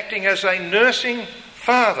God acting as a nursing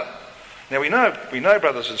father. Now we know,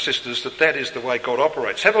 brothers and sisters, that is the way God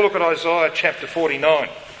operates. Have a look at Isaiah chapter 49.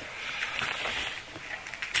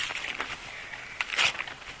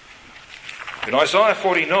 In Isaiah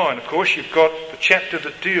 49, of course, you've got the chapter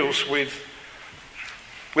that deals with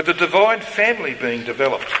the divine family being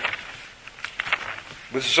developed,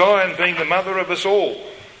 with Zion being the mother of us all.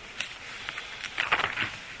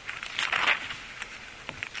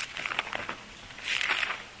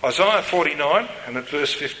 Isaiah 49 and at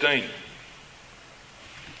verse 15.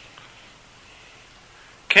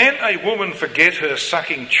 Can a woman forget her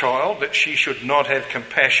sucking child, that she should not have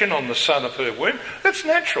compassion on the son of her womb? That's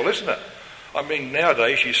natural, isn't it? I mean,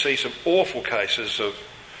 nowadays you see some awful cases of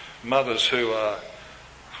mothers who are,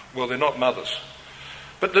 well, they're not mothers.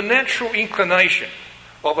 But the natural inclination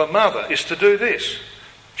of a mother is to do this.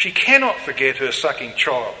 She cannot forget her sucking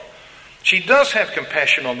child. She does have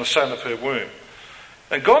compassion on the son of her womb.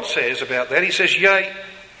 And God says about that, he says, yea,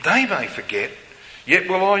 they may forget, yet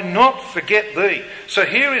will I not forget thee. So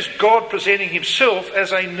here is God presenting himself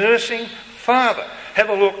as a nursing father. Have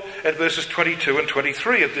a look at verses 22 and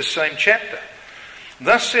 23 of this same chapter.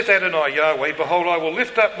 Thus saith Adonai Yahweh, behold, I will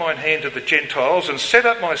lift up mine hand to the Gentiles, and set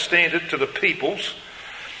up my standard to the peoples,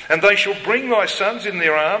 and they shall bring thy sons in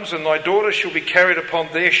their arms, and thy daughters shall be carried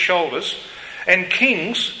upon their shoulders, and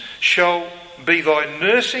kings shall be thy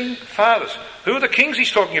nursing fathers. Who are the kings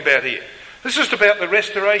he's talking about here? This is about the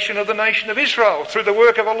restoration of the nation of Israel through the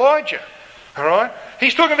work of Elijah. All right?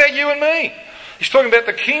 He's talking about you and me. He's talking about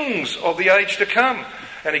the kings of the age to come.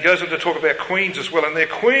 And he goes on to talk about queens as well. And they're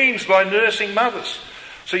queens, thy nursing mothers.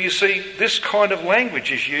 So you see, this kind of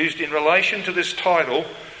language is used in relation to this title,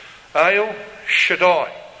 El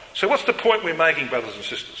Shaddai. So what's the point we're making, brothers and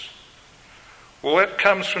sisters? Well, that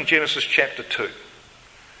comes from Genesis chapter 2.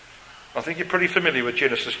 I think you're pretty familiar with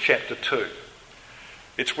Genesis chapter 2.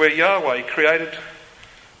 It's where Yahweh created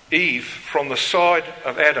Eve from the side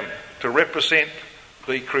of Adam to represent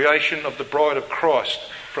the creation of the bride of Christ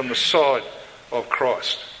from the side of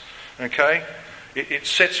Christ. Okay? It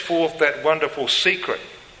sets forth that wonderful secret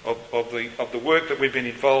of the work that we've been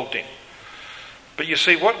involved in. But you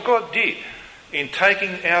see, what God did in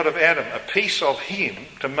taking out of Adam a piece of him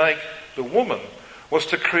to make the woman was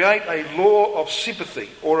to create a law of sympathy,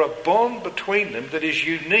 or a bond between them that is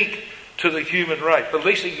unique to the human race, at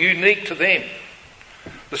least unique to them.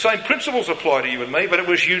 The same principles apply to you and me, but it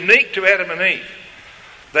was unique to Adam and Eve.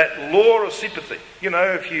 That law of sympathy. You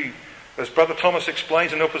know, if you, as Brother Thomas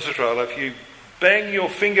explains in Help Us Israel, if you bang your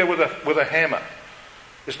finger with a hammer,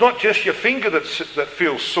 it's not just your finger that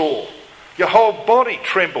feels sore. Your whole body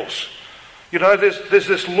trembles. You know, there's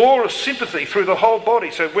this law of sympathy through the whole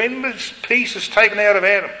body. So when this piece is taken out of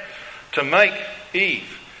Adam to make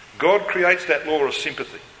Eve, God creates that law of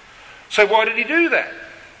sympathy. So why did he do that?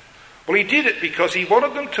 Well, he did it because he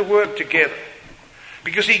wanted them to work together.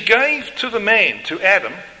 Because he gave to the man, to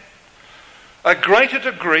Adam, a greater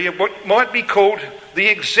degree of what might be called the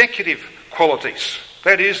executive qualities.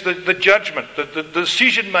 That is, the judgment, the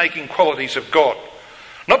decision-making qualities of God.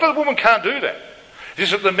 Not that the woman can't do that. It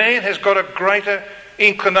is that the man has got a greater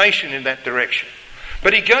inclination in that direction.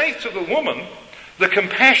 But he gave to the woman the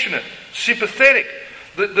compassionate, sympathetic,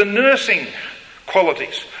 the nursing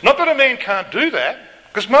qualities. Not that a man can't do that,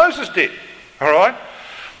 because Moses did, all right?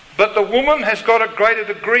 But the woman has got a greater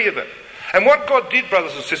degree of it. And what God did,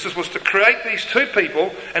 brothers and sisters, was to create these two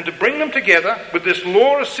people and to bring them together with this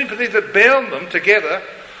law of sympathy that bound them together,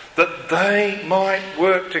 that they might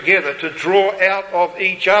work together to draw out of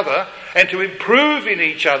each other and to improve in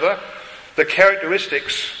each other the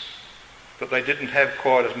characteristics that they didn't have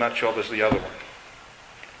quite as much of as the other one.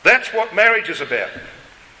 That's what marriage is about.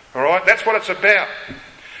 All right? That's what it's about.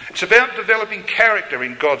 It's about developing character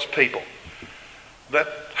in God's people. That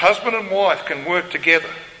husband and wife can work together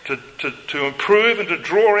to improve and to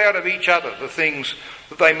draw out of each other the things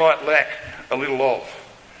that they might lack a little of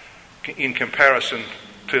in comparison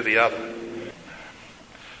to the other.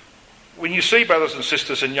 When you see, brothers and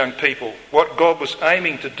sisters and young people, what God was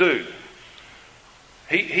aiming to do,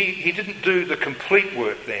 He didn't do the complete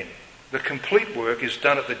work then. The complete work is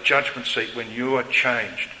done at the judgment seat when you are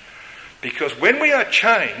changed. Because when we are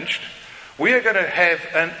changed, we are going to have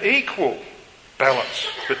an equal balance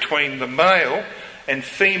between the male and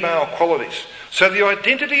female qualities. So the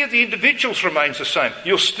identity of the individuals remains the same.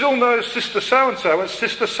 You'll still know Sister So-and-so as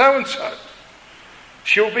Sister So-and-so.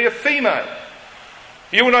 She'll be a female.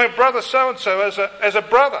 You will know Brother So-and-so as a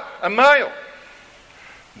brother, a male.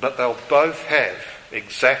 But they'll both have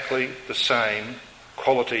exactly the same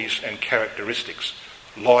qualities and characteristics,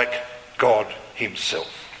 like God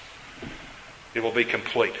Himself. It will be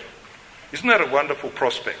complete. Isn't that a wonderful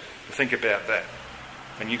prospect to think about that?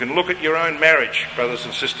 And you can look at your own marriage, brothers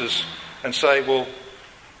and sisters, and say, well,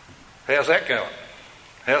 how's that going?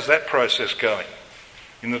 How's that process going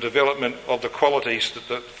in the development of the qualities that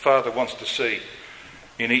the Father wants to see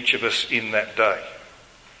in each of us in that day?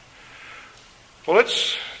 Well,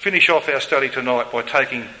 let's finish off our study tonight by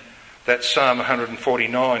taking that Psalm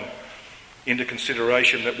 149 into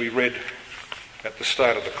consideration that we read at the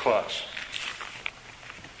start of the class.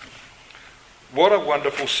 What a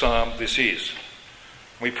wonderful psalm this is.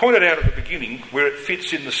 We pointed out at the beginning where it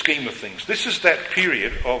fits in the scheme of things. This is that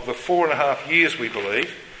period of the 4.5 years, we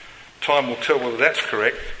believe. Time will tell whether that's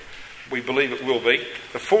correct. We believe it will be.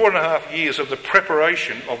 The 4.5 years of the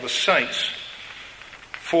preparation of the saints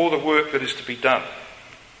for the work that is to be done.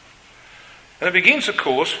 And it begins, of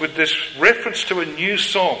course, with this reference to a new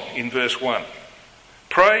song in verse 1.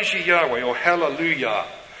 Praise ye Yahweh, or hallelujah.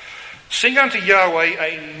 Sing unto Yahweh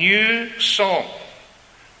a new song.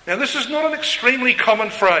 Now, this is not an extremely common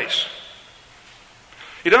phrase.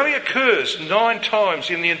 It only occurs 9 times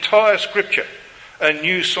in the entire scripture, a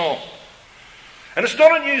new song. And it's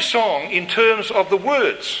not a new song in terms of the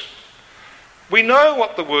words. We know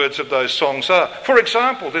what the words of those songs are. For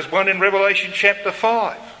example, there's one in Revelation chapter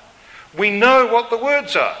 5. We know what the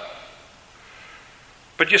words are.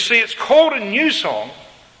 But you see, it's called a new song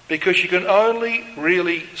because you can only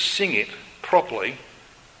really sing it properly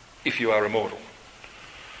if you are immortal.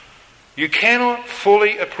 You cannot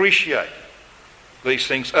fully appreciate these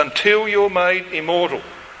things until you're made immortal.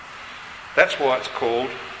 That's why it's called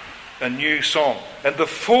a new song. And the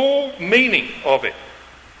full meaning of it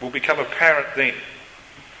will become apparent then.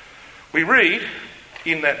 We read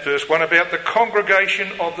in that verse 1 about the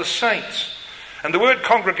congregation of the saints. And the word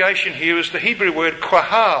congregation here is the Hebrew word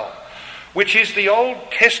qahal, which is the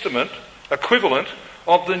Old Testament equivalent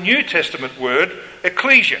of the New Testament word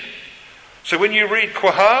ecclesia. So when you read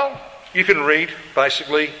qahal, you can read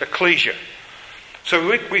basically ecclesia.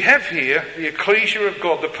 So we have here the ecclesia of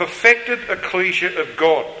God, the perfected ecclesia of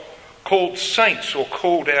God, called saints or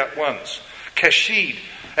called out ones. Kashid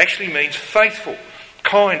actually means faithful,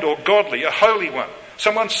 kind or godly, a holy one,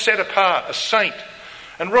 someone set apart, a saint.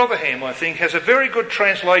 And Rotherham, I think, has a very good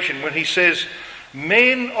translation when he says,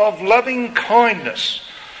 men of loving kindness.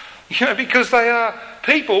 Because they are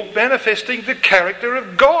people manifesting the character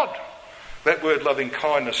of God. That word loving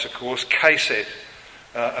kindness, of course, chesed,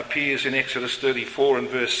 appears in Exodus 34 and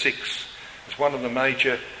verse 6. It's one of the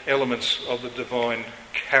major elements of the divine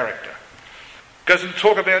character. Goes on to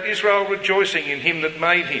talk about Israel rejoicing in him that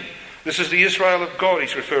made him. This is the Israel of God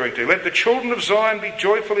he's referring to. Let the children of Zion be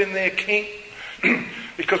joyful in their king,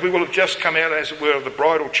 because we will have just come out, as it were, of the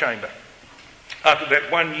bridal chamber after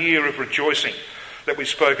that 1 year of rejoicing that we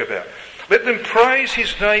spoke about. Let them praise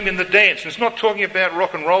his name in the dance. And it's not talking about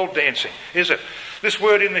rock and roll dancing, is it? This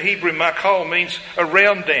word in the Hebrew, makol, means a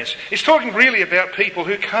round dance. It's talking really about people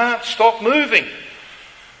who can't stop moving.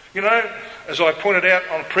 You know, as I pointed out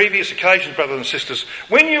on previous occasions, brothers and sisters,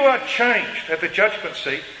 when you are changed at the judgment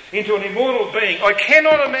seat into an immortal being, I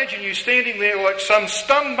cannot imagine you standing there like some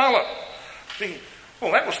stunned mullet thinking,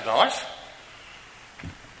 well, that was nice.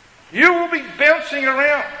 You will be bouncing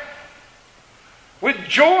around with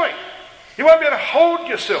joy. You won't be able to hold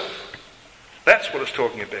yourself. That's what it's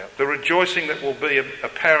talking about. The rejoicing that will be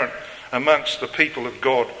apparent amongst the people of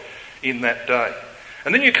God in that day.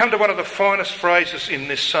 And then you come to one of the finest phrases in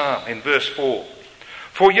this psalm, in verse 4.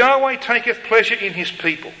 For Yahweh taketh pleasure in his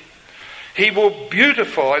people. He will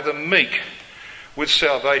beautify the meek with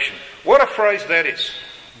salvation. What a phrase that is.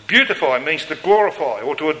 Beautify means to glorify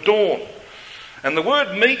or to adorn. And the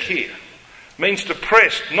word meek here means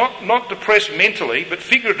depressed, not depressed mentally, but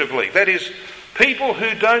figuratively. That is, people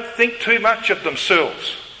who don't think too much of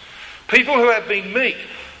themselves. People who have been meek.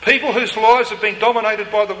 People whose lives have been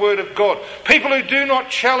dominated by the Word of God. People who do not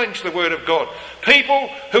challenge the Word of God. People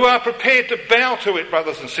who are prepared to bow to it,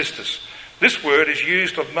 brothers and sisters. This word is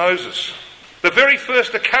used of Moses. The very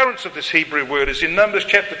first occurrence of this Hebrew word is in Numbers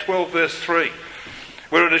chapter 12, verse 3,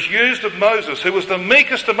 where it is used of Moses, who was the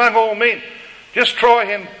meekest among all men. Just try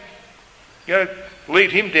and,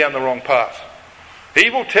 lead him down the wrong path. He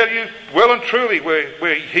will tell you well and truly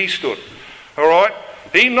where he stood. All right?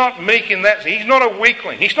 He's not meek in that. He's not a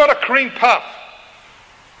weakling. He's not a cream puff.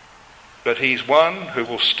 But he's one who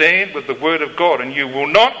will stand with the Word of God, and you will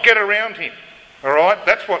not get around him. All right?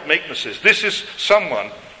 That's what meekness is. This is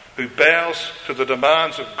someone who bows to the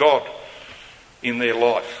demands of God in their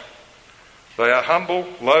life. They are humble,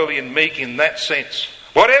 lowly and meek in that sense.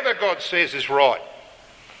 Whatever God says is right.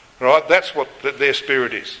 Right? That's what their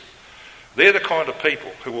spirit is. They're the kind of people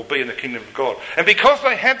who will be in the kingdom of God. And because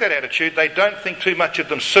they have that attitude, they don't think too much of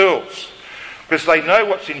themselves, because they know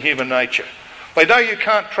what's in human nature. They know you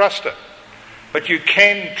can't trust it, but you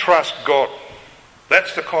can trust God.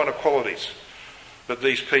 That's the kind of qualities that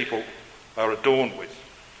these people are adorned with.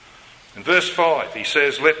 In verse 5 he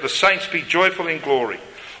says, "Let the saints be joyful in glory.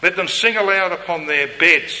 Let them sing aloud upon their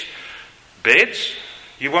beds." Beds?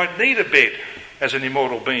 You won't need a bed as an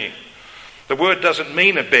immortal being. The word doesn't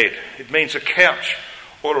mean a bed. It means a couch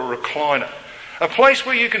or a recliner. A place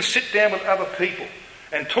where you can sit down with other people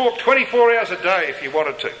and talk 24 hours a day if you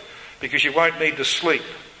wanted to, because you won't need to sleep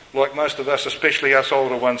like most of us, especially us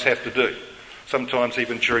older ones, have to do, sometimes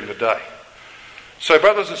even during the day. So,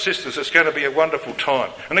 brothers and sisters, it's going to be a wonderful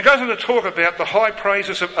time. And it goes on to talk about the high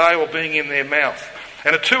praises of ale being in their mouth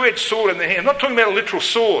and a two-edged sword in their hand. I'm not talking about a literal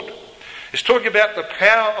sword. It's talking about the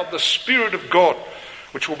power of the Spirit of God,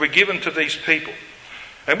 which will be given to these people.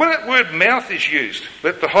 And when that word mouth is used,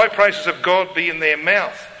 let the high praises of God be in their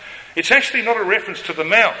mouth, it's actually not a reference to the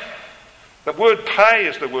mouth. The word pay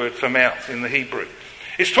is the word for mouth in the Hebrew.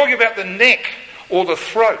 It's talking about the neck or the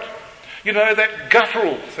throat. You know, that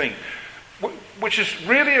guttural thing, which is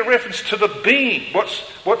really a reference to the being,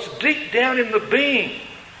 what's deep down in the being.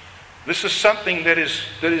 This is something that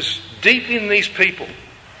is deep in these people.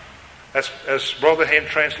 As Rotherham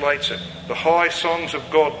translates it, the high songs of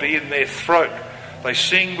God be in their throat. They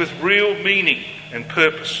sing with real meaning and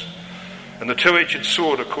purpose. And the two-edged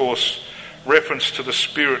sword, of course, reference to the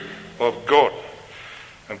Spirit of God.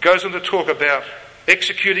 And goes on to talk about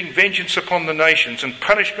executing vengeance upon the nations and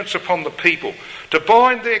punishments upon the people, to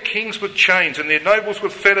bind their kings with chains and their nobles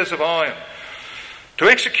with fetters of iron, to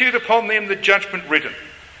execute upon them the judgment written.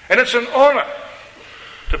 And it's an honour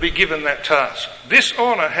to be given that task. This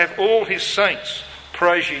honour have all his saints.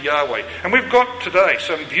 Praise you, Yahweh. And we've got today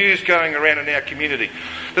some views going around in our community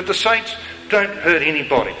that the saints don't hurt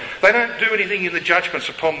anybody. They don't do anything in the judgments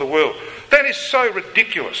upon the world. That is so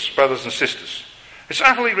ridiculous, brothers and sisters. It's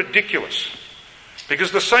utterly ridiculous,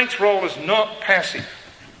 because the saints' role is not passive.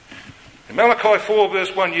 In Malachi 4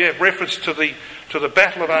 verse 1 you have reference to the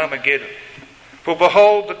battle of Armageddon. For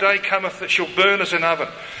behold, the day cometh that shall burn as an oven,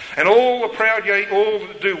 and all the proud, yea, all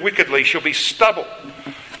that do wickedly shall be stubble.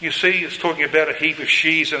 You see, it's talking about a heap of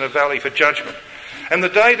sheaves in a valley for judgment. And the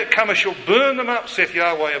day that cometh shall burn them up, saith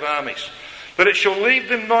Yahweh of armies, that it shall leave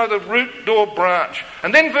them neither root nor branch.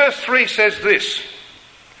 And then verse 3 says this,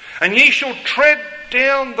 and ye shall tread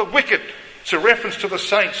down the wicked. It's a reference to the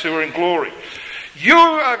saints who are in glory. You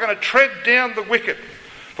are going to tread down the wicked,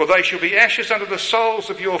 for they shall be ashes under the soles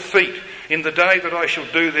of your feet in the day that I shall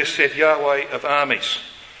do this, saith Yahweh of armies.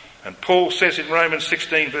 And Paul says in Romans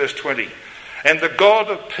 16 verse 20, and the God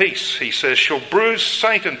of peace, he says, shall bruise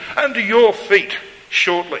Satan under your feet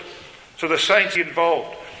shortly. So the saints are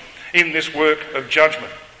involved in this work of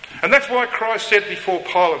judgment. And that's why Christ said before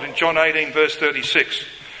Pilate in John 18 verse 36,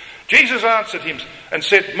 Jesus answered him and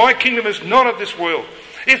said, my kingdom is not of this world.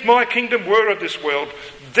 If my kingdom were of this world,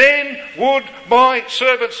 then would my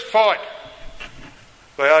servants fight.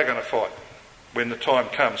 They are going to fight when the time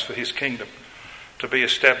comes for his kingdom to be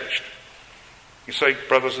established. You see,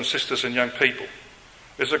 brothers and sisters and young people,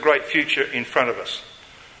 there's a great future in front of us.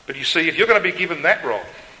 But you see, if you're going to be given that role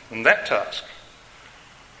and that task,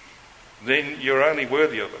 then you're only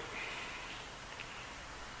worthy of it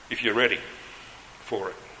if you're ready for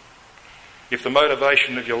it. If the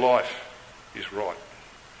motivation of your life is right.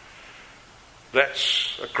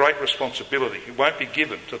 That's a great responsibility. It won't be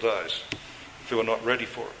given to those who are not ready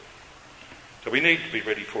for it. So we need to be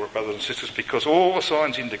ready for it, brothers and sisters, because all the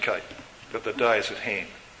signs indicate that the day is at hand.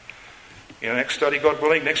 In our next study, God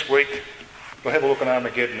willing, next week, we'll have a look at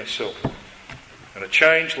Armageddon itself. And a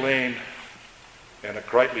changed land and a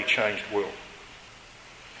greatly changed world.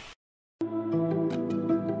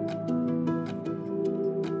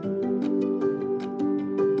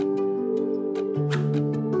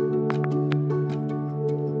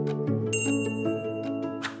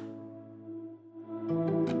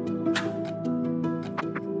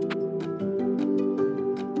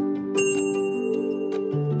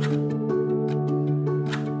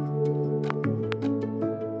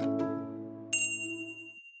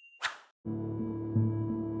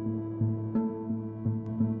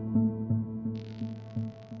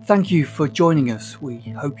 Thank you for joining us. We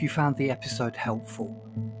hope you found the episode helpful.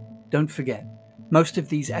 Don't forget, most of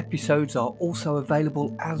these episodes are also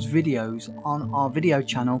available as videos on our video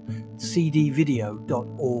channel,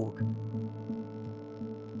 cdvideo.org.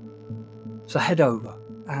 So head over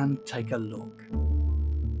and take a look.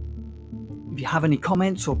 If you have any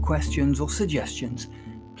comments or questions or suggestions,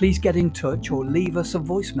 please get in touch or leave us a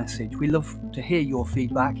voice message. We love to hear your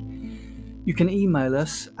feedback. You can email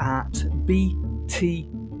us at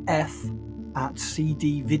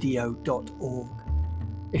btf@cdvideo.org.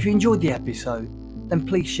 If you enjoyed the episode, then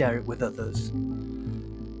please share it with others.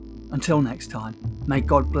 Until next time, may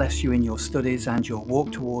God bless you in your studies and your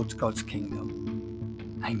walk towards God's kingdom.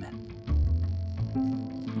 Amen.